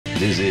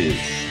This is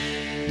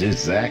the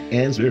Zac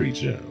Anesbury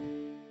Show.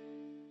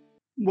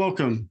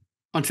 Welcome.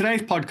 On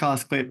today's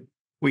podcast clip,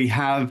 we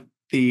have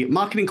the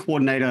marketing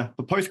coordinator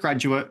for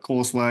postgraduate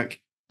coursework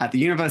at the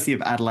University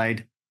of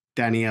Adelaide,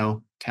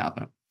 Danielle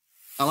Talbot.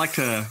 I like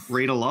to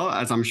read a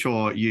lot, as I'm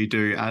sure you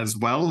do as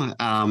well.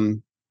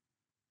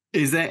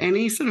 Is there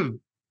any sort of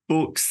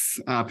books,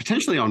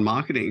 potentially on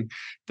marketing,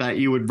 that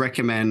you would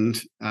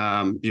recommend,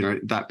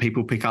 that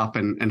people pick up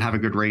and have a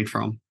good read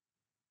from?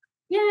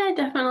 Yeah,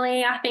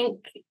 definitely. I think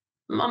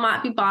I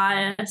might be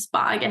biased,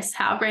 but I guess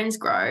How Brands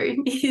Grow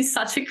is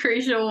such a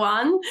crucial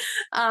one.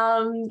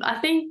 I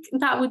think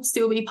that would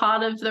still be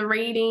part of the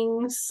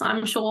readings,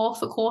 I'm sure,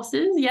 for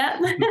courses.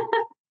 Yeah.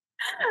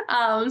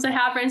 So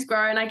How Brands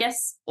Grow, and I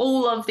guess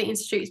all of the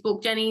Institute's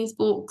book, Jenny's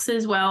books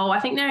as well. I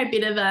think they're a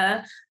bit of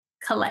a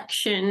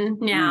collection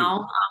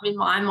now, in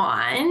my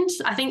mind.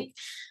 I think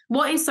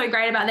what is so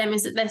great about them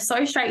is that they're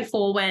so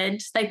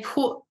straightforward. They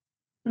put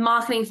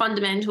marketing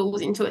fundamentals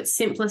into its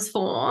simplest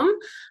form.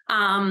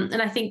 And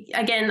I think,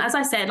 again, as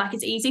I said, like,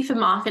 it's easy for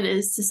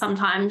marketers to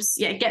sometimes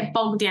get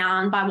bogged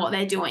down by what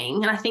they're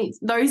doing. And I think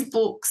those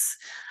books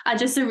are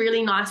just a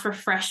really nice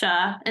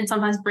refresher and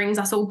sometimes brings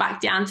us all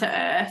back down to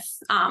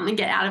earth, and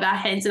get out of our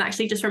heads and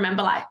actually just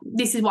remember, like,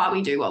 this is why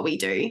we do what we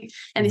do.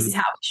 And this is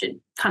how we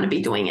should kind of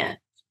be doing it.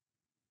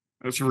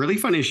 It's really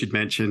funny you should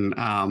mention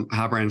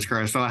How Brands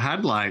Grow. So I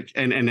had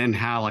and then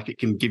how it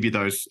can give you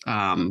those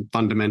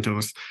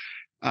fundamentals.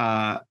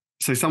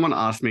 So someone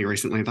asked me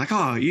recently, like,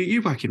 oh,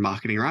 you work in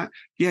marketing, right?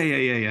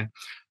 Yeah.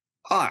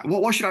 All right,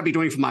 what should I be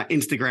doing for my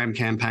Instagram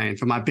campaign,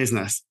 for my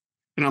business?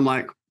 And I'm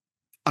like,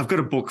 I've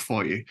got a book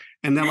for you.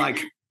 And they're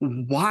like,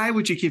 why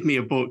would you give me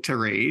a book to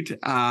read?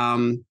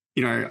 I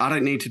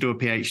don't need to do a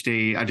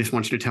PhD. I just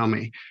want you to tell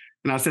me.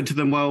 And I said to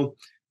them, well,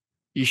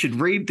 you should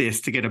read this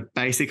to get a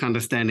basic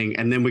understanding,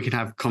 and then we can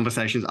have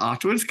conversations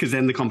afterwards, because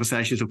then the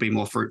conversations will be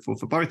more fruitful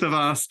for both of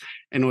us,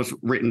 and it was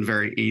written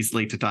very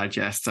easily to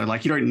digest. So,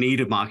 you don't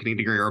need a marketing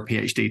degree or a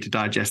PhD to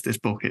digest this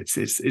book. It's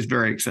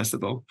very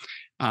accessible.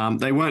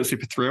 They weren't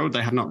super thrilled.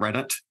 They have not read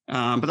it,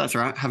 but that's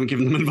all right. I haven't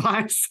given them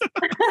advice.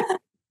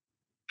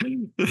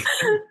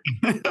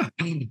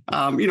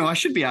 I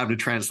should be able to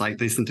translate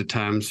this into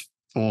terms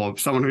for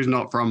someone who's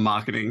not from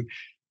marketing.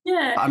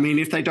 Yeah. I mean,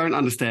 if they don't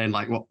understand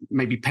what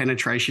maybe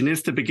penetration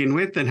is to begin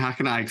with, then how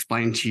can I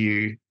explain to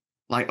you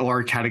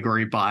or a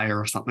category buyer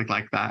or something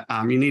like that?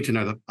 You need to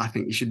know that. I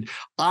think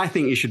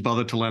you should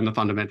bother to learn the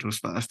fundamentals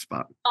first.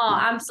 But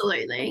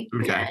absolutely.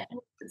 Okay. Yeah,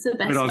 it's the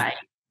best way.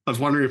 I was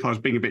wondering if I was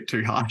being a bit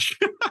too harsh.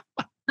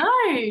 No,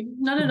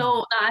 not at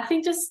all. No, I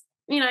think just,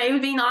 it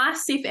would be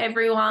nice if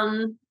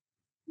everyone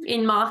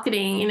in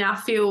marketing in our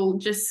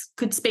field just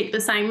could speak the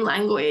same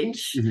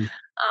language.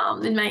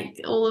 And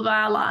make all of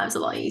our lives a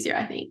lot easier,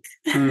 I think.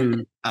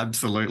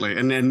 Absolutely.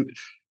 And then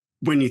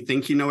when you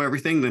think you know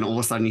everything, then all of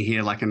a sudden you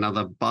hear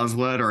another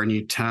buzzword or a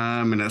new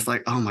term, and it's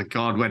like, oh my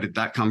God, where did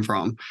that come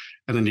from?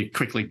 And then you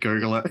quickly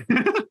Google it.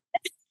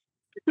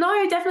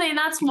 No, definitely. And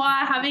that's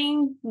why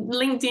having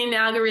LinkedIn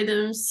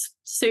algorithms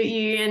suit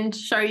you and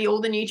show you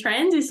all the new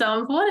trends is so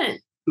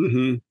important.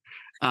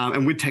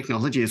 And with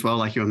technology as well,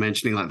 like you were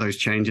mentioning, those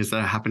changes that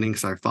are happening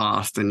so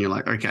fast, and you're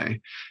like, okay,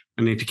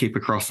 I need to keep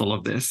across all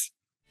of this.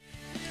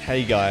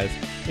 Hey guys,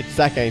 it's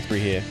Zac Anesbury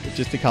here with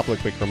just a couple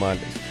of quick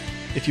reminders.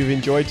 If you've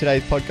enjoyed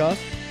today's podcast,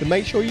 then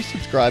make sure you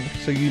subscribe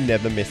so you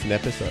never miss an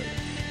episode.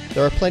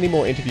 There are plenty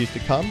more interviews to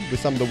come with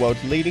some of the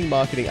world's leading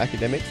marketing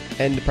academics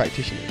and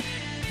practitioners.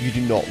 You do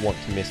not want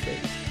to miss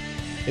these.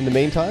 In the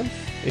meantime,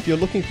 if you're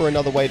looking for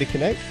another way to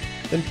connect,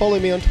 then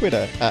follow me on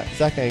Twitter at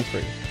Zac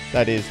Anesbury.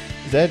 That is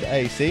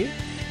ZACANESBURY.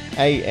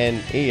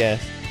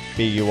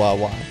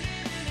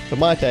 For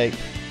my take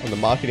on the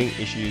marketing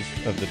issues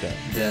of the day.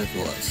 That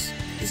was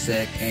the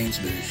Zac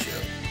Anesbury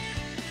Show.